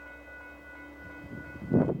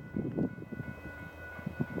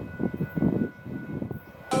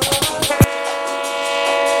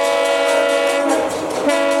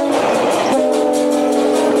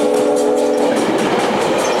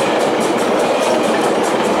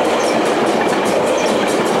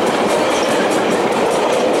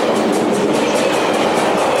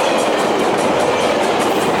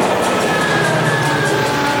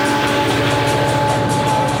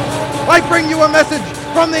bring you a message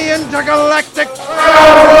from the intergalactic...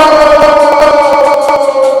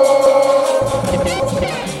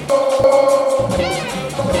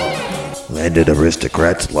 Landed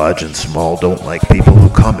aristocrats, large and small, don't like people who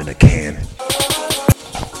come in a can.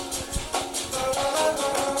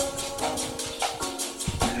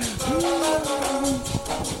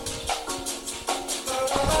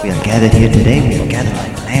 We are gathered here today, we are gathered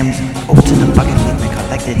like lambs and goats in a bucket. We are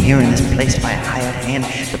collected here in this place by a hired hand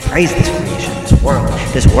to praise this creation, this world,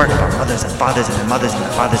 this work of our mothers and fathers and their mothers and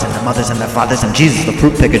their fathers and their mothers and their fathers, and Jesus the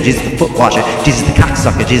fruit picker, Jesus the foot washer, Jesus the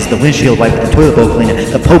cocksucker, Jesus the windshield wiper, the toilet bowl cleaner,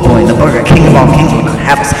 the po' boy, the burger, king of all kings will not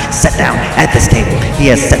have us set down at this table. He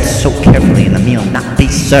has set so carefully in the meal not be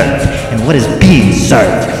served. And what is being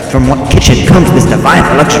served? From what kitchen comes this divine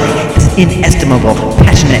luxury, this inestimable,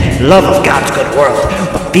 passionate love of God's good world?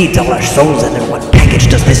 What feeds all our souls, and in what package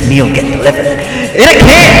does this meal get delivered? In a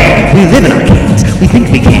can! We live in our cans. We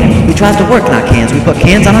think we can. We try to work in our cans. We put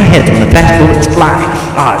cans on our heads when the fast bullets fly.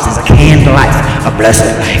 Ours is a canned life, a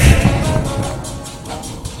blessed life.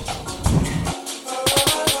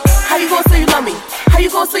 How you gonna say you love me? How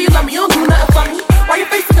you gonna say you love me? You don't do nothing for me. Why your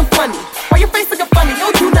face looking funny? Why your face looking funny?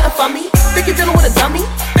 You don't do nothing for me. Think you're dealing with a dummy?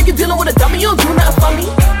 Think you're dealing with a dummy? You don't do nothing for me.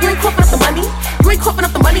 You ain't coughing up the money. You ain't coughing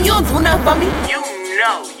up the money. You don't do nothing for me. You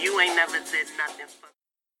know you ain't never said nothing for me.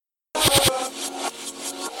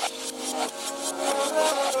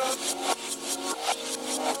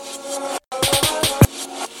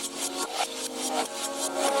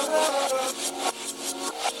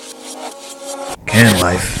 Can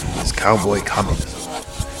life is cowboy communism.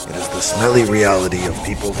 It is the smelly reality of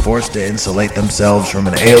people forced to insulate themselves from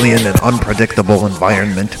an alien and unpredictable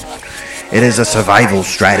environment. It is a survival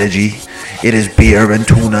strategy. It is beer and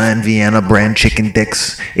tuna and Vienna brand chicken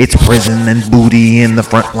dicks. It's prison and booty in the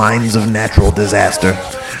front lines of natural disaster.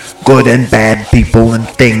 Good and bad people and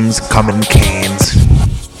things come in cans.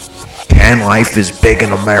 Can life is big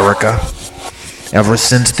in America. Ever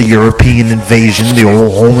since the European invasion, the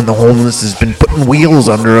old home and the homeless has been putting wheels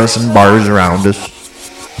under us and bars around us.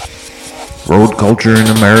 Road culture in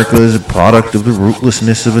America is a product of the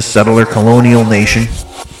rootlessness of a settler colonial nation.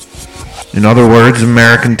 In other words,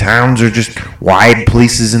 American towns are just wide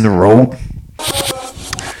places in the road.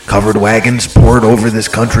 Covered wagons poured over this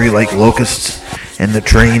country like locusts, and the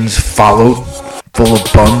trains followed, full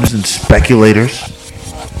of bums and speculators.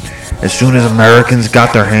 As soon as Americans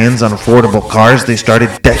got their hands on affordable cars, they started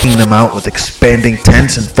decking them out with expanding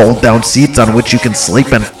tents and fold-down seats on which you can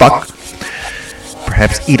sleep and fuck.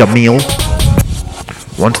 Perhaps eat a meal.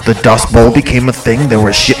 Once the Dust Bowl became a thing, there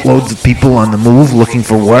were shitloads of people on the move looking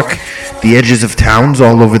for work. The edges of towns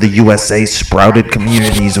all over the USA sprouted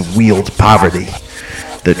communities of wheeled poverty.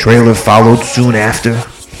 The trailer followed soon after,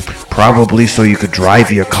 probably so you could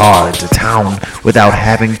drive your car into town without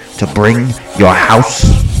having to bring your house.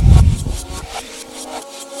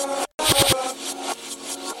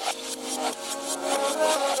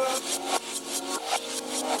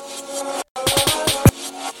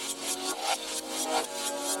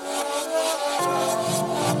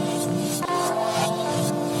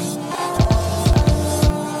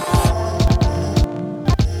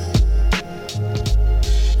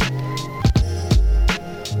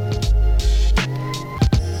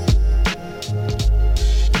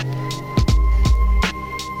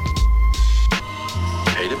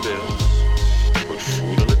 Pay the bills, put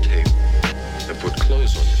food on the table, and put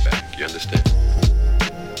clothes on your back. You understand?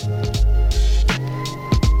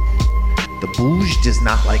 The Bouge does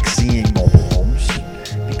not like seeing mobile homes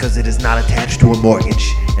because it is not attached to a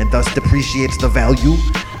mortgage and thus depreciates the value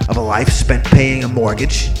of a life spent paying a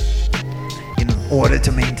mortgage. In order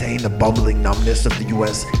to maintain the bubbling numbness of the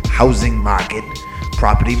U.S. housing market,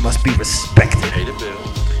 property must be respected. Pay the bills.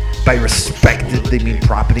 By respected, they mean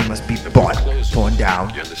property must be bought, torn down,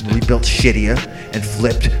 rebuilt shittier, and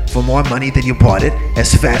flipped for more money than you bought it,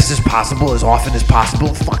 as fast as possible, as often as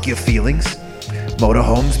possible. Fuck your feelings.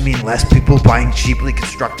 Motorhomes mean less people buying cheaply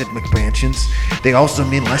constructed McMansions. They also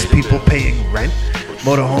mean less people paying rent.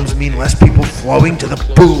 Motorhomes mean less people flowing to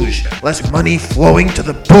the bouge, less money flowing to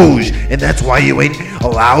the bouge, and that's why you ain't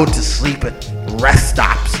allowed to sleep at rest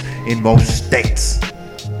stops in most states.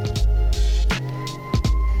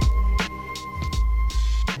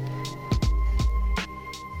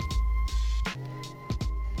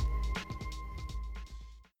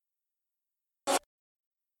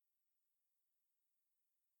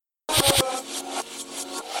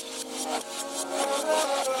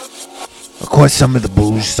 Of course, some of the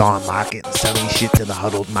bouge saw a market in selling shit to the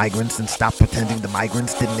huddled migrants and stopped pretending the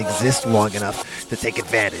migrants didn't exist long enough to take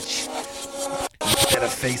advantage. Instead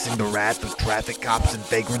Instead of facing the wrath of traffic cops and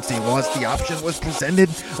vagrancy laws, the option was presented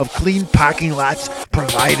of clean parking lots,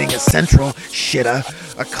 providing a central shitter,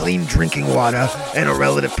 a clean drinking water, and a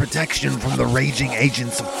relative protection from the raging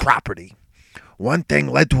agents of property. One thing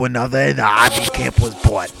led to another, and the RV camp was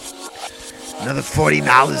bought. Another $40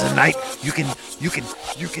 a night. You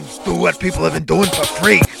can do what people have been doing for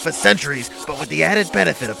free for centuries, but with the added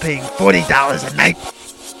benefit of paying $40 a night.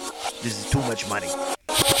 This is too much money.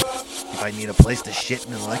 If I need a place to shit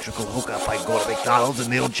and an electrical hookup, I go to McDonald's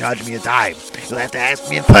and they don't charge me a dime. You'll have to ask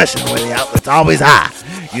me in person where the outlets always are.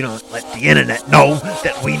 You don't let the internet know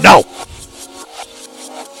that we know.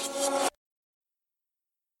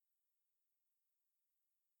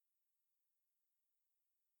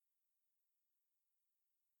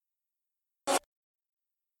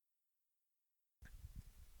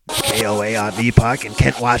 KOA RV Park in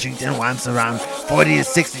Kent, Washington wants around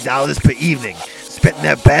 $40 to $60 per evening, spent in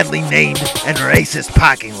their badly named and racist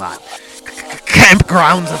parking lot.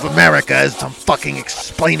 Campgrounds of America has some fucking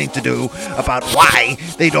explaining to do about why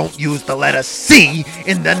they don't use the letter C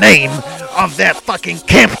in the name of their fucking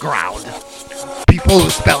campground. People who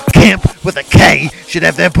spell camp with a K should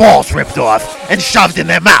have their balls ripped off and shoved in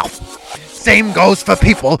their mouth. Same goes for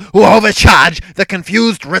people who overcharge the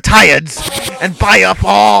confused retireds and buy up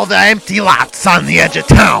all the empty lots on the edge of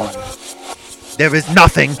town. There is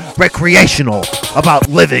nothing recreational about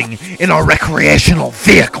living in a recreational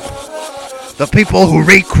vehicle. The people who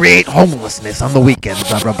recreate homelessness on the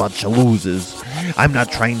weekends are a bunch of losers. I'm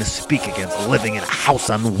not trying to speak against living in a house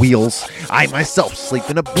on wheels. I myself sleep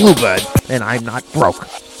in a Bluebird, and I'm not broke.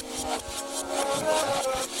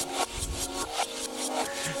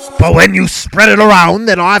 But when you spread it around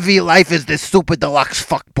that RV life is this super deluxe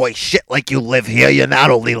fuckboy shit like you live here, you're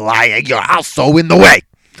not only lying, you're also in the way.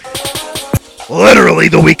 Literally,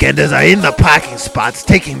 the weekenders are in the parking spots,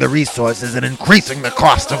 taking the resources and increasing the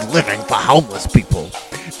cost of living for homeless people.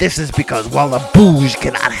 This is because while the bouge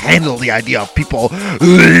cannot handle the idea of people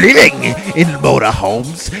living in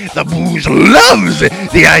motorhomes, the bouge loves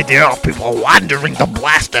the idea of people wandering the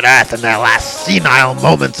blasted earth in their last senile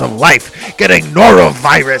moments of life, getting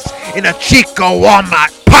norovirus in a Chico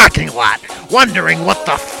Walmart parking lot, wondering what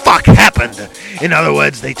the fuck happened. In other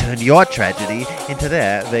words, they turned your tragedy into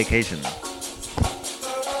their vacation.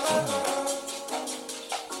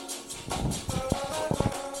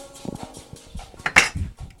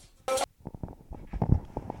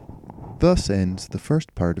 Thus ends the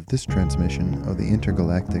first part of this transmission of the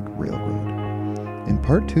Intergalactic Railroad. In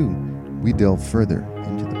part 2, we delve further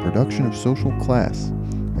into the production of social class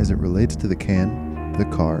as it relates to the can, the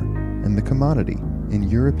car, and the commodity in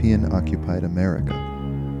European-occupied America.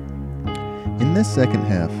 In this second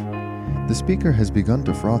half, the speaker has begun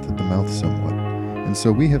to froth at the mouth somewhat, and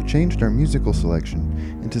so we have changed our musical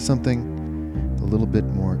selection into something a little bit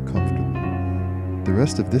more comfortable. The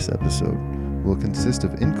rest of this episode will consist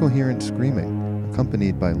of incoherent screaming,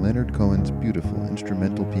 accompanied by Leonard Cohen's beautiful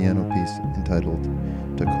instrumental piano piece entitled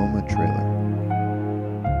Tacoma Trailer.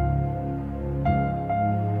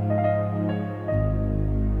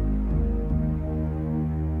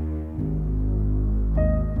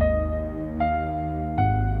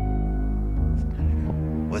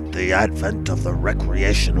 With the advent of the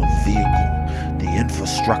recreational vehicle, the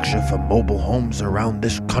infrastructure for mobile homes around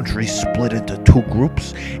this country split into two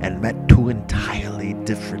groups and met two entirely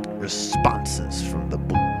different responses from the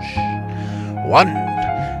bush. One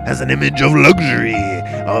has an image of luxury,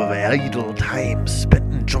 of idle time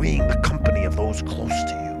spent enjoying the company of those close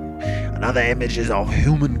to you. Another image is of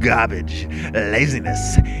human garbage,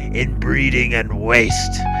 laziness, inbreeding, and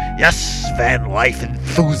waste. Yes, van life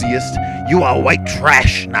enthusiast, you are white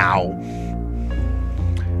trash now.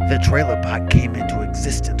 The trailer park came into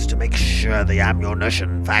existence to make sure the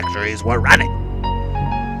ammunition factories were running.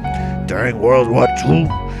 During World War II,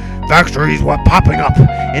 factories were popping up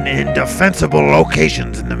in indefensible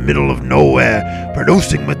locations in the middle of nowhere,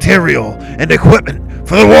 producing material and equipment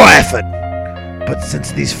for the war effort. But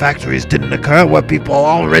since these factories didn't occur where people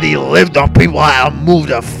already lived, or people had moved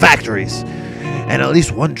to factories, and at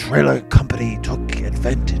least one trailer company took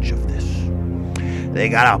advantage of this. They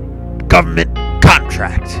got a government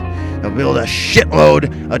contract to build a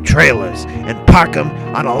shitload of trailers and park them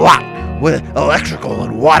on a lot with electrical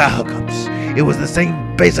and water hookups. It was the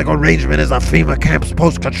same basic arrangement as the FEMA camps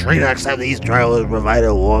post-Katrina, except these trailers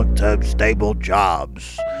provided long-term stable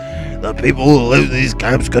jobs. The people who lived in these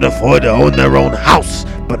camps could afford to own their own house,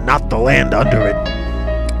 but not the land under it.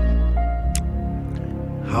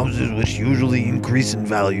 Houses, which usually increase in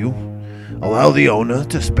value, allow the owner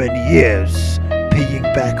to spend years paying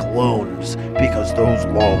back loans because those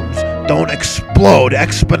loans don't explode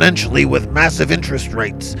exponentially with massive interest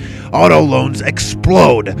rates. Auto loans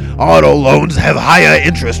explode. Auto loans have higher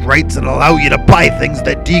interest rates and allow you to buy things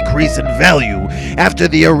that decrease in value. After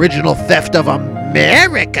the original theft of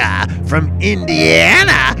America from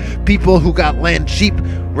Indiana, people who got land cheap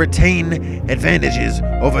retain advantages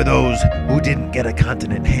over those who didn't get a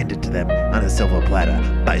continent handed to them on a silver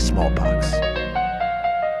platter by smallpox.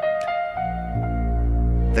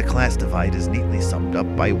 The class divide is neatly summed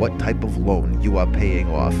up by what type of loan you are paying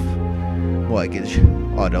off. Mortgage,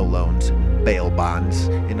 auto loans, bail bonds.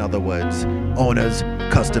 In other words, owners,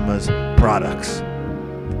 customers, products.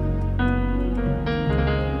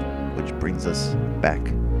 Which brings us back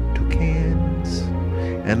to cans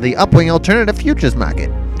and the upwing alternative futures market.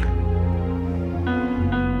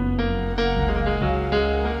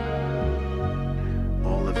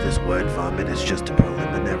 All of this word vomit is just a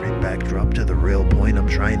preliminary backdrop to the real point I'm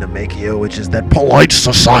trying to make here, which is that polite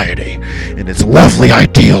society and its lovely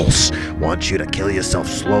ideals want you to kill yourself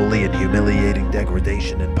slowly in humiliating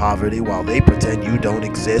degradation and poverty while they pretend you don't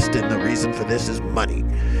exist, and the reason for this is money.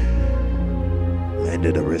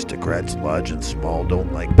 Landed aristocrats, large and small,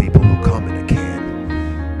 don't like people who come in a can.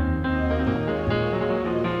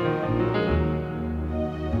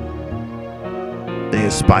 They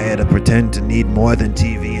aspire to pretend to need more than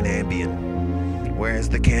TV and Ambien, whereas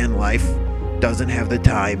the can life doesn't have the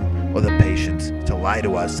time or the patience to lie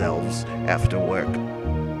to ourselves after work.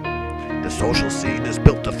 The social scene is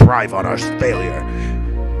built to thrive on our failure.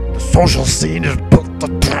 The social scene is built to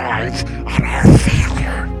thrive on our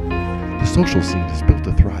failure. The social scene is built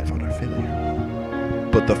to thrive on our failure.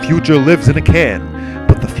 But the future lives in a can.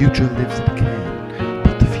 But the future lives in a can.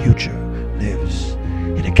 But the future lives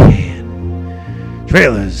in a can.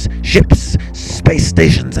 Trailers, ships, space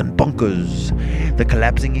stations, and bunkers. The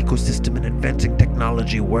collapsing ecosystem and advancing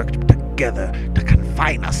technology worked together to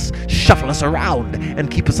confine us, shuffle us around,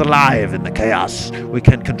 and keep us alive in the chaos. We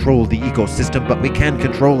can't control the ecosystem, but we can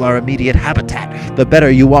control our immediate habitat. The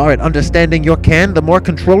better you are at understanding your can, the more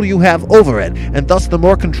control you have over it, and thus the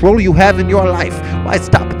more control you have in your life. Why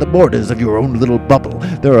stop at the borders of your own little bubble?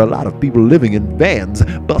 There are a lot of people living in vans,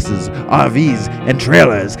 buses, RVs, and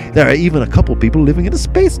trailers. There are even a couple people living in a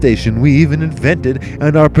space station we even invented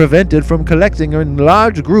and are prevented from collecting in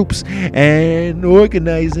large groups and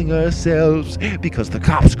organizing ourselves because the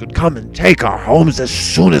cops could come and take our homes as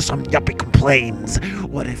soon as some yuppie complains.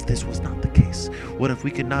 What if this was not the case? What if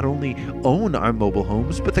we could not only own our mobile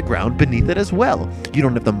homes, but the ground beneath it as well? You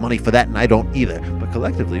don't have the money for that, and I don't either. But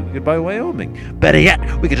collectively, we could buy Wyoming. Better yet,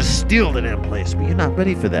 we could just steal the damn place. But you're not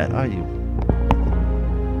ready for that, are you?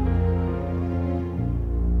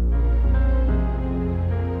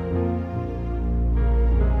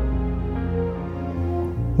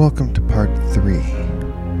 Welcome to part 3,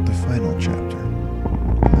 the final chapter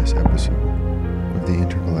in this episode of the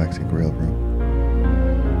Intergalactic Railroad.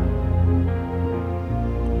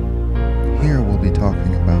 Here we'll be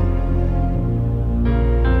talking about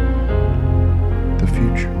the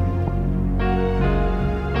future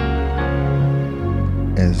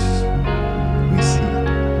as we see it.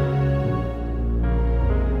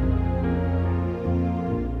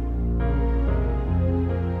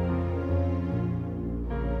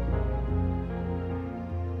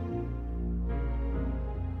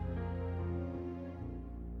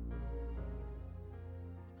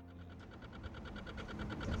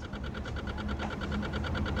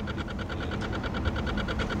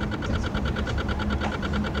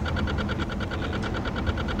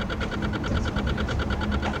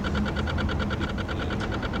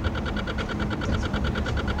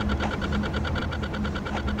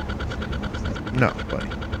 No, buddy.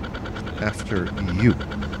 After you.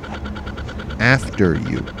 After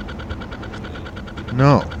you.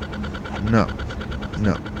 No.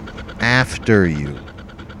 After you.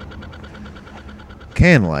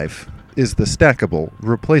 Can life is the stackable,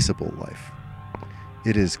 replaceable life.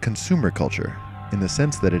 It is consumer culture in the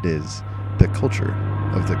sense that it is the culture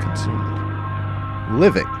of the consumed.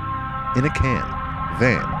 Living in a can,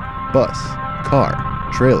 van, bus, car,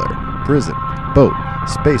 trailer, prison, boat,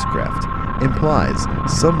 spacecraft implies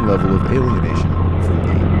some level of alienation from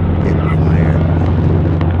the environment.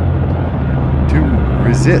 To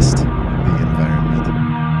resist the environment,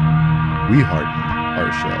 we harden our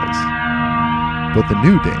shells. But the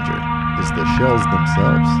new danger is the shells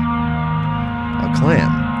themselves. A clam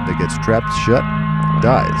that gets trapped shut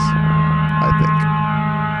dies, I think.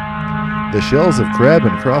 The shells of crab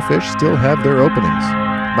and crawfish still have their openings.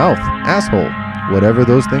 Mouth, asshole, whatever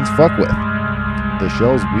those things fuck with. The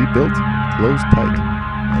shells we built close tight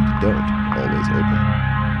and don't always open.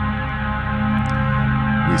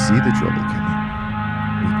 We see the trouble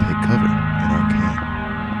coming. we take cover in our can.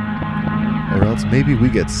 Or else maybe we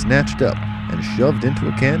get snatched up and shoved into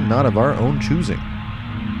a can not of our own choosing.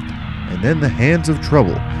 And then the hands of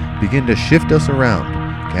trouble begin to shift us around,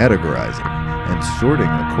 categorizing and sorting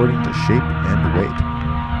according to shape and weight.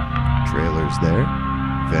 Trailers there,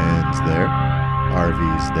 vans there,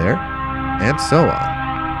 RVs there, and so on.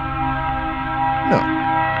 No,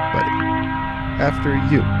 buddy. After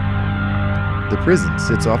you. The prison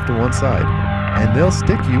sits off to one side, and they'll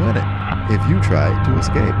stick you in it if you try to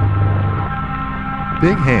escape.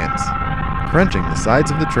 Big hands, crunching the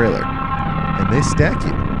sides of the trailer, and they stack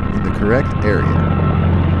you in the correct area.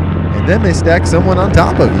 And then they stack someone on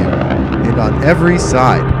top of you, and on every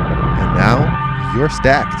side. And now you're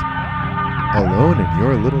stacked, alone in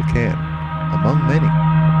your little can, among many.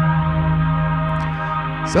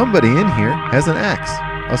 Somebody in here has an axe,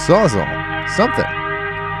 a sawzall, something.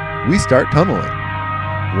 We start tunneling.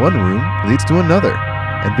 One room leads to another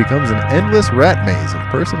and becomes an endless rat maze of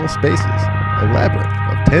personal spaces, a labyrinth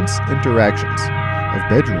of tense interactions, of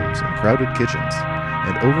bedrooms and crowded kitchens,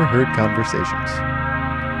 and overheard conversations.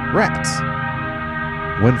 Rats,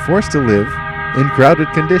 when forced to live in crowded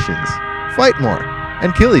conditions, fight more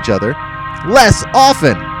and kill each other less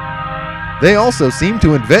often. They also seem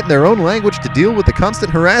to invent their own language to deal with the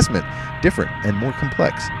constant harassment, different and more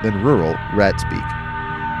complex than rural rat speak.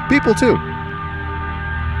 People too.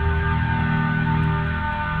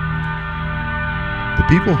 The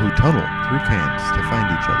people who tunnel through cans to find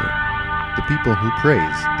each other. The people who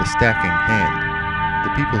praise the stacking hand.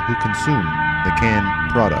 The people who consume the can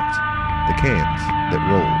product. The cans that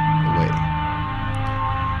roll away.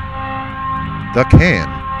 The can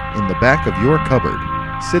in the back of your cupboard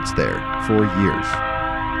sits there for years.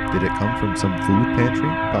 Did it come from some food pantry,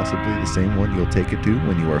 possibly the same one you'll take it to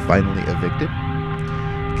when you are finally evicted?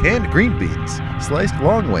 Canned green beans, sliced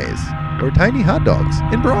long ways, or tiny hot dogs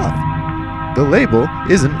in broth. The label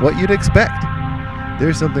isn't what you'd expect.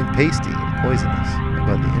 There's something pasty and poisonous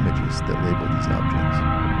about the images that label these objects.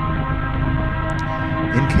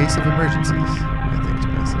 In case of emergencies, I think to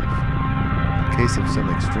myself. In case of some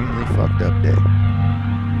extremely fucked up day.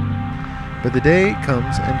 But the day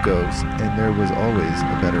comes and goes, and there was always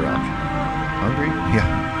a better option. Hungry? Yeah.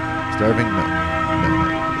 Starving? No. No, not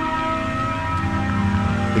really.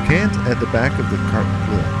 The cans at the back of the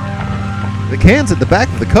The cans at the back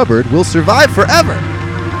of the cupboard will survive forever!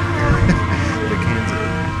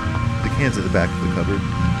 The cans at the back of the cupboard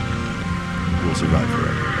will survive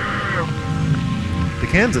forever. The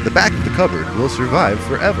cans at the back of the cupboard will survive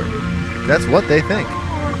forever. That's what they think.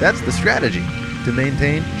 That's the strategy. To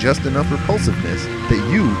maintain just enough repulsiveness that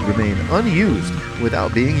you remain unused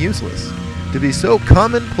without being useless. To be so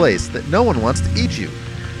commonplace that no one wants to eat you,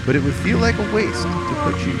 but it would feel like a waste to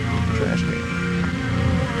put you in the trash can.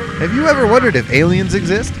 Have you ever wondered if aliens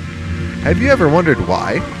exist? Have you ever wondered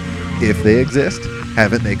why, if they exist,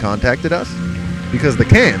 haven't they contacted us? Because the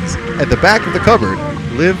cans at the back of the cupboard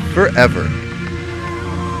live forever.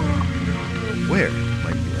 Where,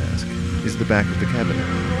 might you ask, is the back of the cabinet?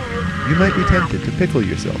 You might be tempted to pickle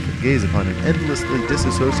yourself and gaze upon an endlessly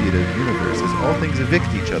disassociative universe as all things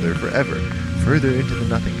evict each other forever, further into the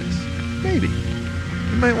nothingness. Maybe.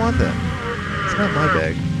 You might want that. It's not my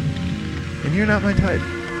bag. And you're not my type.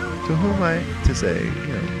 So who am I to say,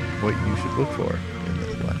 what you should look for in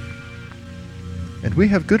this life? And we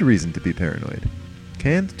have good reason to be paranoid.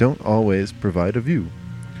 Cans don't always provide a view.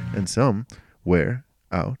 And somewhere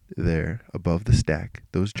out there above the stack,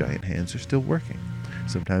 those giant hands are still working.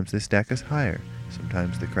 Sometimes they stack us higher.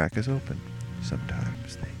 Sometimes they crack us open.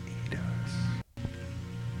 Sometimes they eat us.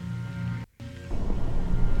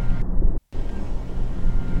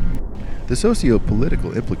 The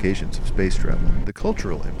socio-political implications of space travel, the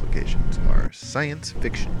cultural implications, are science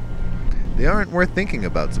fiction. They aren't worth thinking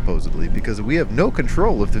about, supposedly, because we have no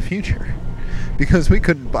control of the future. Because we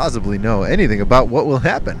couldn't possibly know anything about what will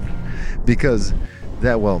happen. Because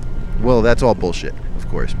that's all bullshit, of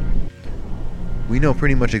course. We know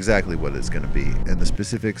pretty much exactly what it's going to be, and the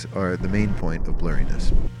specifics are the main point of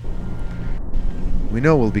blurriness. We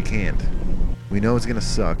know we'll be canned. We know it's going to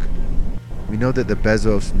suck. We know that the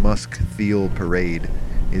Bezos-Musk-Thiel parade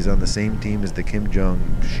is on the same team as the Kim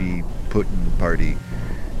Jong-Xi Putin party,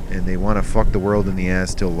 and they want to fuck the world in the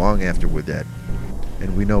ass till long after we're dead.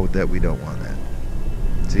 And we know that we don't want that.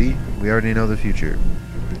 See? We already know the future.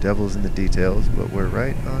 The devil's in the details, but we're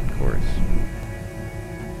right on course.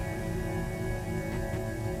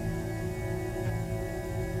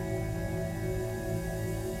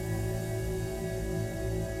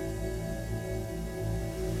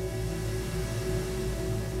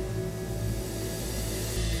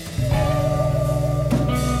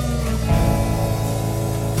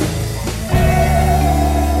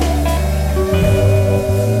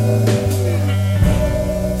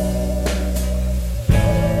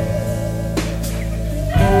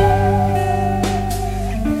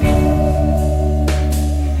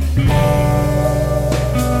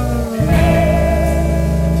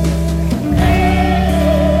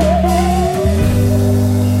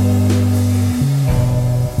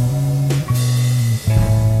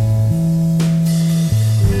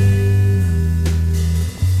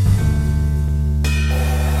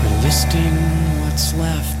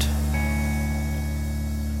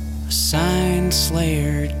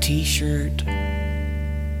 t-shirt,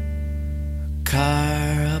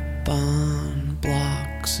 car up on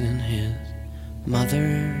blocks in his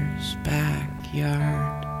mother's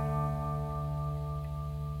backyard.